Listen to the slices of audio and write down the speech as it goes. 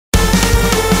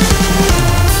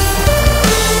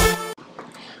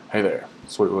Hey there,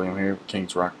 Sweet William here with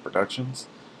Kings Rock Productions,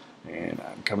 and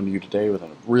I'm coming to you today with a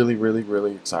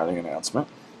really exciting announcement.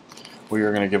 We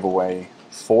are going to give away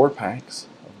 4 packs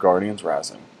of Guardians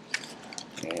Rising,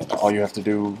 and all you have to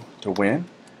do to win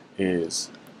is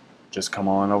just come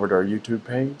on over to our YouTube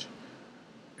page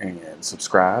and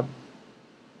subscribe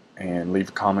and leave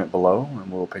a comment below,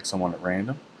 and we'll pick someone at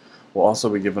random. We'll also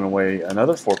be giving away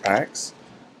another 4 packs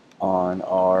on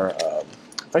our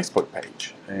Facebook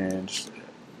page, and just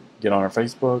get on our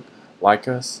Facebook, like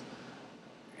us,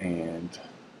 and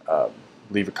uh,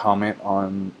 leave a comment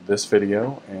on this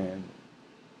video, and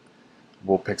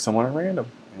we'll pick someone at random,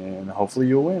 and hopefully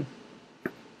you'll win.